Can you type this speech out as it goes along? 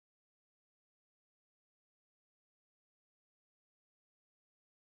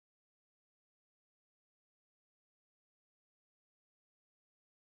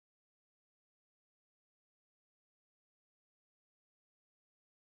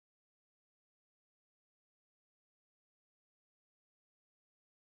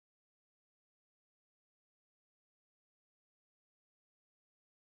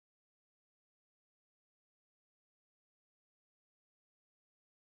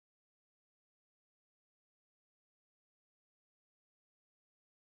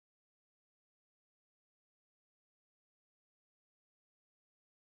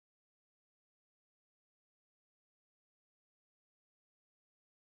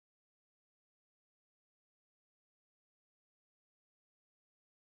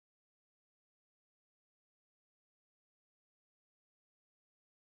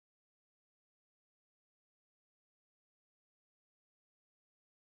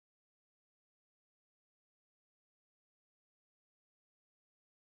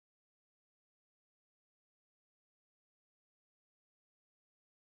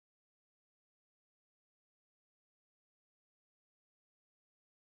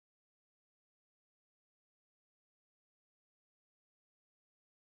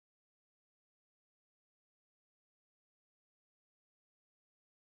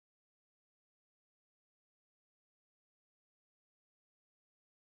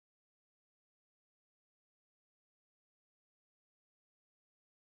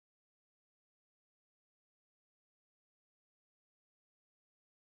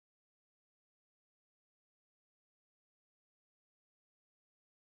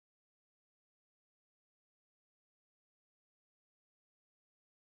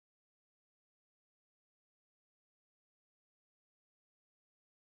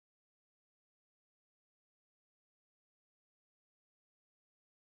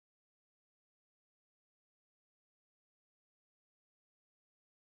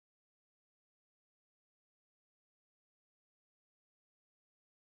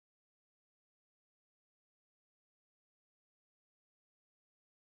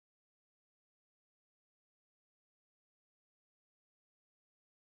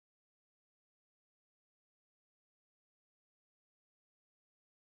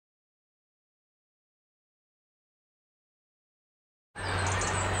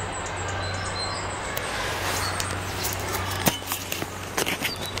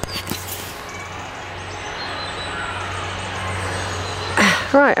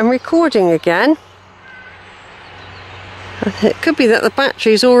Right, I'm recording again. It could be that the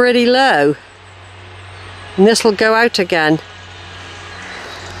battery's already low and this will go out again.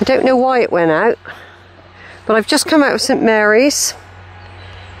 I don't know why it went out, but I've just come out of St Mary's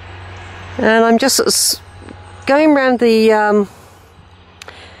and I'm just going round the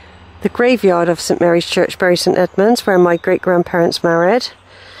graveyard of St Mary's Church, Bury St Edmunds, where my great-grandparents married.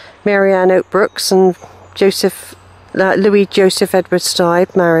 Mary Ann Oakbrooks and Louis Joseph Edward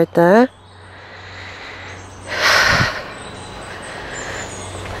Stibe married there.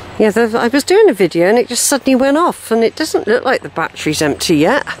 Yeah, I was doing a video and it just suddenly went off, and it doesn't look like the battery's empty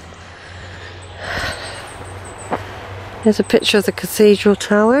yet. Here's a picture of the cathedral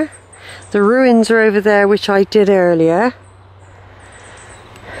tower. The ruins are over there, which I did earlier.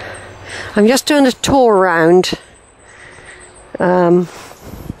 I'm just doing a tour around.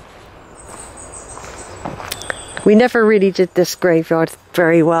 We never really did this graveyard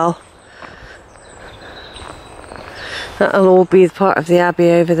very well. That'll all be part of the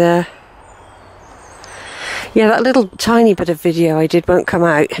Abbey over there. Yeah, that little tiny bit of video I did won't come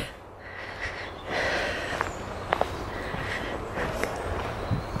out.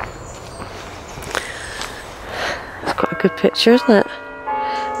 It's quite a good picture, isn't it?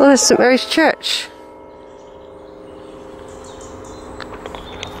 Well, there's St Mary's Church.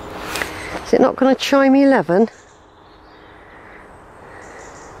 Is it not going to chime 11?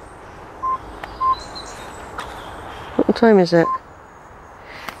 What time is it?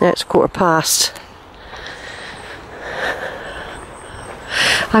 No, it's 1:15.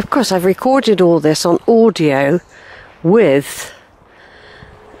 Of course, I've recorded all this on audio with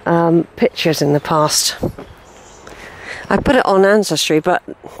pictures in the past. I put it on Ancestry, but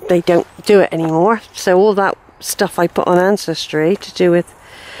they don't do it anymore. So all that stuff I put on Ancestry to do with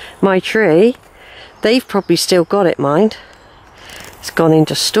my tree, they've probably still got it, mind. It's gone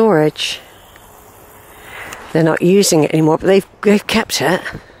into storage. They're not using it anymore, but they've kept it.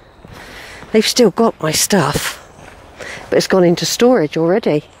 They've still got my stuff, but it's gone into storage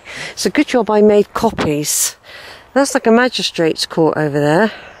already. It's a good job I made copies. That's like a magistrate's court over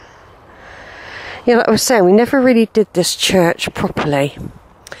there. Yeah, like I was saying, we never really did this church properly,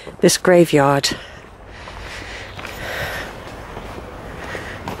 this graveyard.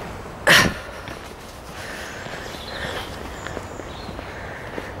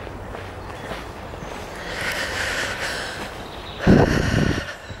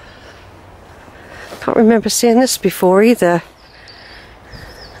 Can't remember seeing this before either.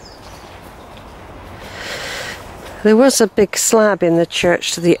 There was a big slab in the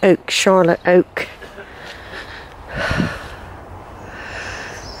church to the oak, Charlotte oak.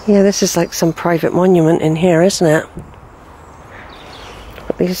 Yeah, this is like some private monument in here, isn't it?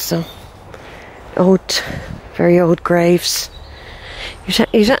 These old, very old graves.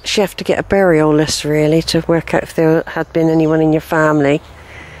 You'd actually have to get a burial list, really, to work out if there had been anyone in your family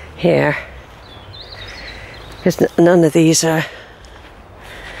here. Because none of these are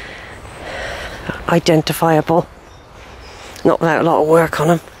identifiable. Not without a lot of work on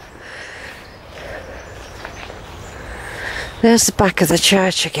them. There's the back of the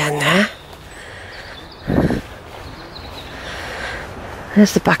church again there.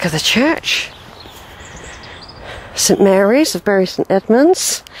 There's the back of the church. St Mary's of Bury St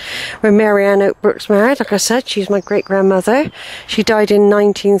Edmunds, where Mary Ann Oakbrooks married. Like I said, she's my great-grandmother. She died in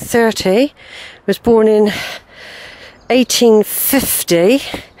 1930, was born in 1850,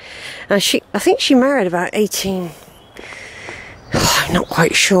 and I think she married about 18. I'm not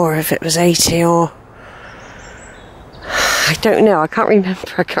quite sure if it was 80 or... I don't know, I can't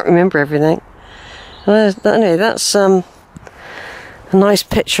remember everything. Anyway, that's a nice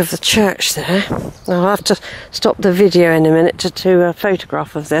picture of the church there. I'll have to stop the video in a minute to do a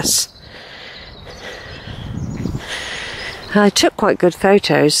photograph of this. I took quite good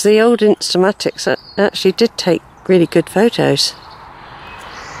photos. The old Instamatics actually did take really good photos.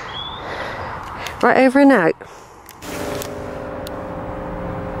 Right, over and out.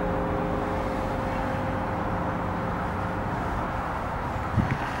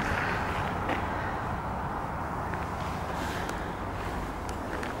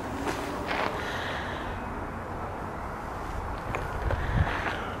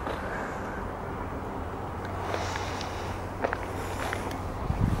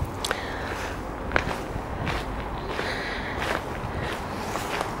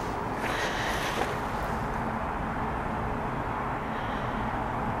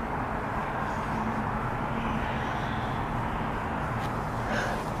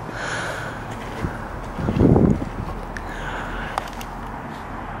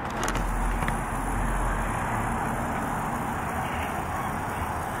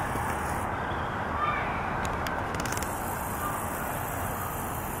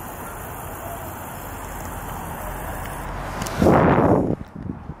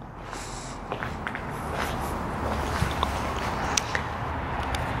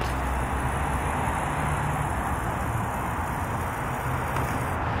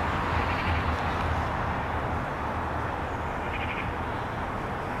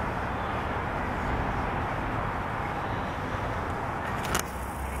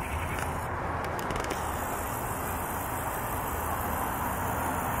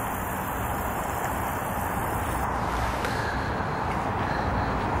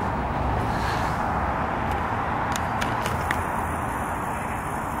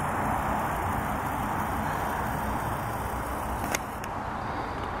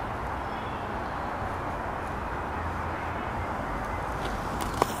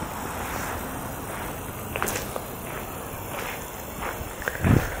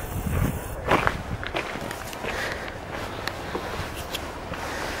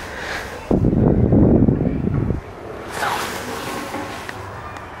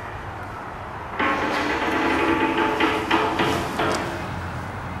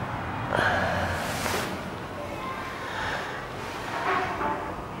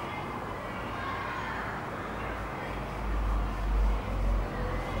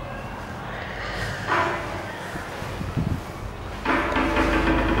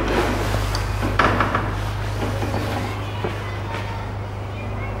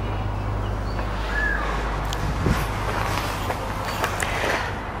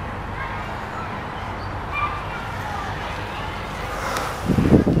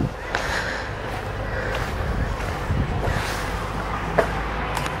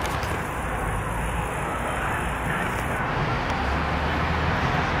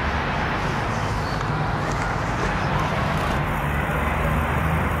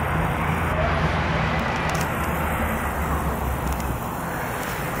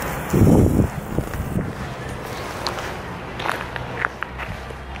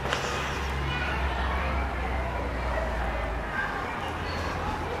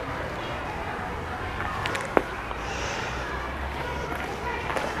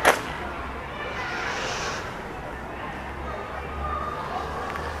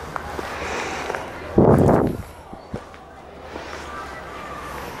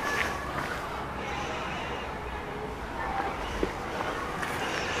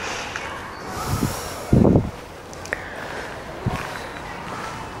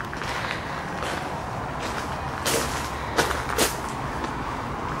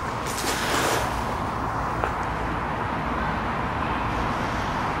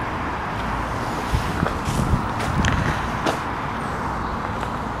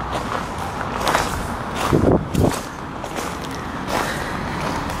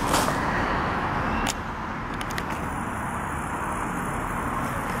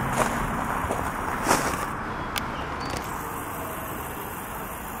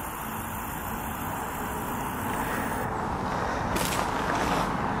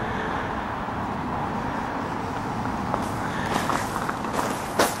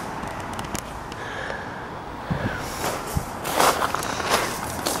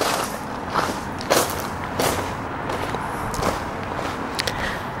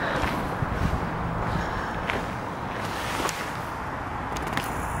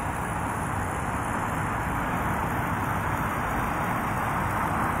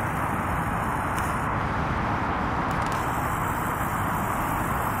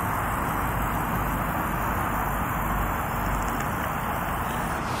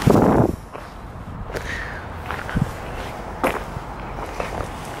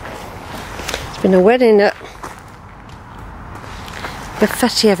 Been a wedding at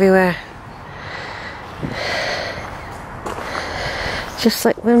confetti everywhere. Just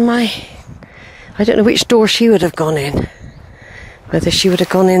like when I don't know which door she would have gone in. Whether she would have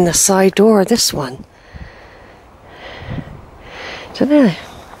gone in the side door or this one. Don't know.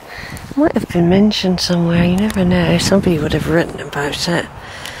 Might have been mentioned somewhere, you never know. Somebody would have written about it.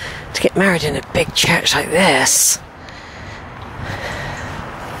 To get married in a big church like this.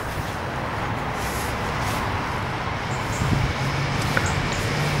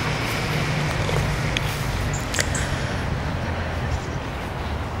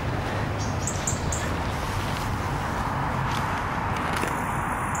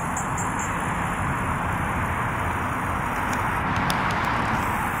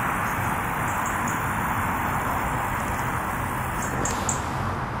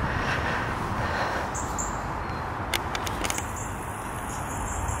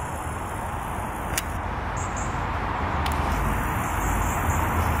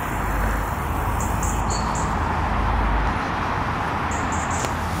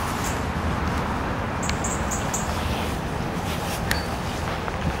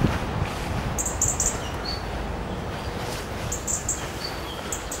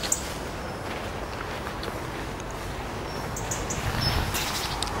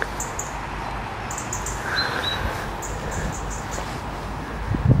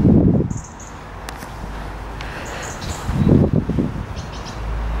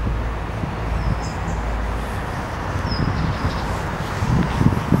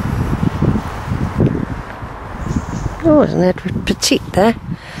 Oh, there's an Edward Petite there.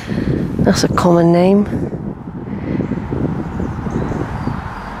 That's a common name.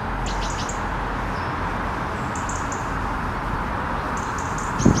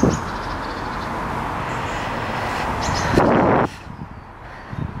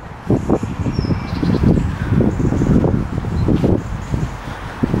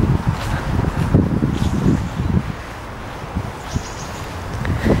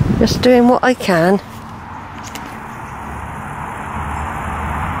 Just doing what I can.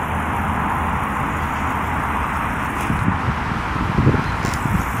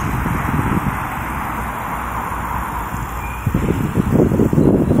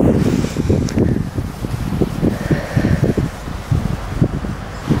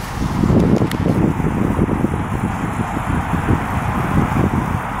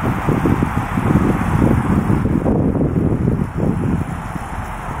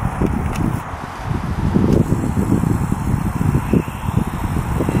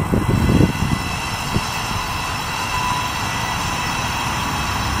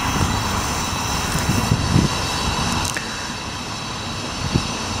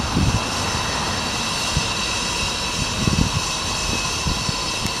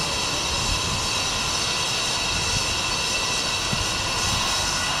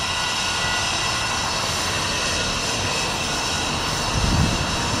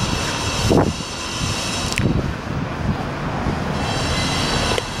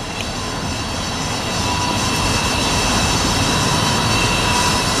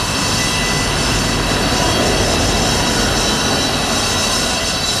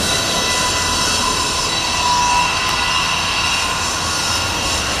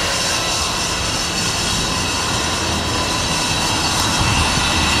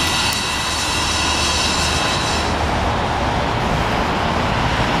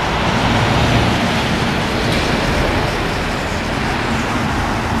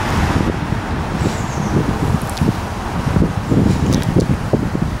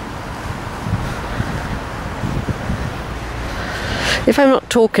 If I'm not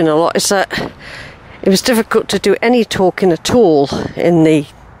talking a lot, it's that it was difficult to do any talking at all in the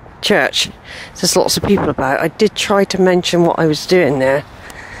church. There's lots of people about. I did try to mention what I was doing there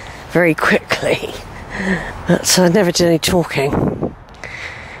very quickly, but I never did any talking.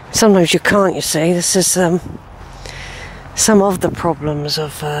 Sometimes you can't, you see. This is some of the problems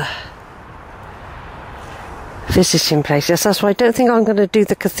of visiting places. That's why I don't think I'm going to do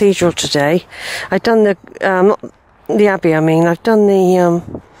the cathedral today. I've done the not the Abbey. I mean, I've done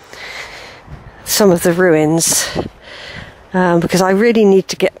the some of the ruins because I really need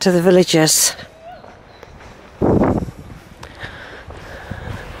to get to the villages.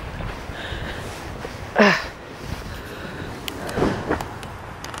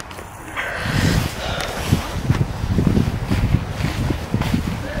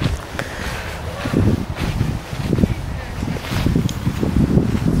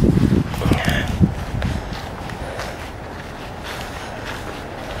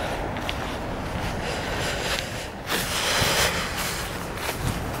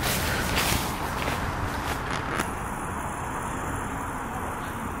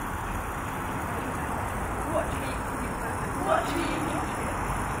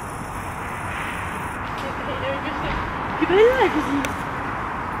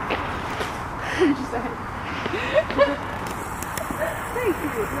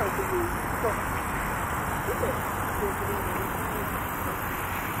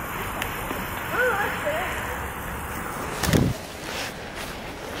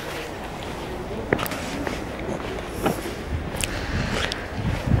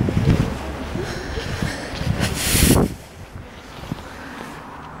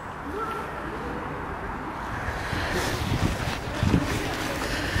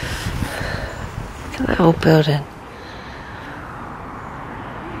 That old building.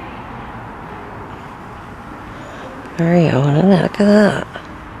 Very old, isn't it? Look at that.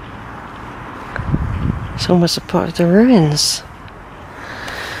 It's almost a part of the ruins.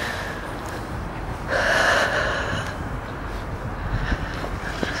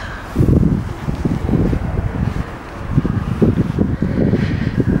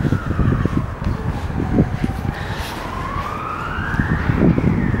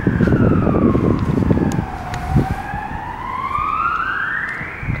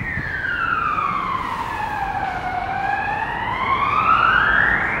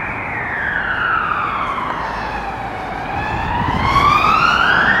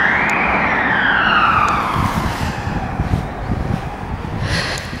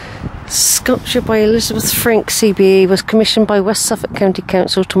 Sculpture by Elizabeth Frank CBE was commissioned by West Suffolk County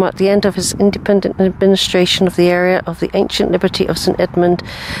Council to mark the end of his independent administration of the area of the ancient liberty of St Edmund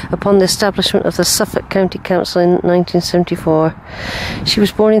upon the establishment of the Suffolk County Council in 1974. She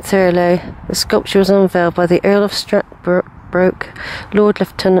was born in Thurlow. The sculpture was unveiled by the Earl of Stratbroke, Lord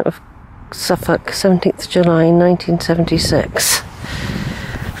Lieutenant of Suffolk, 17th July 1976.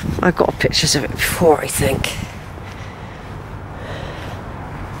 I got pictures of it before, I think.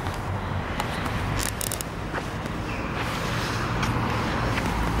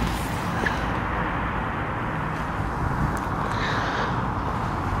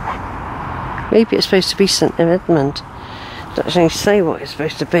 Maybe it's supposed to be St Edmund. It doesn't actually say what it's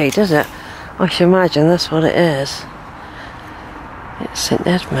supposed to be, does it? I should imagine that's what it is. It's St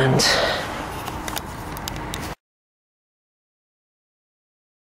Edmund.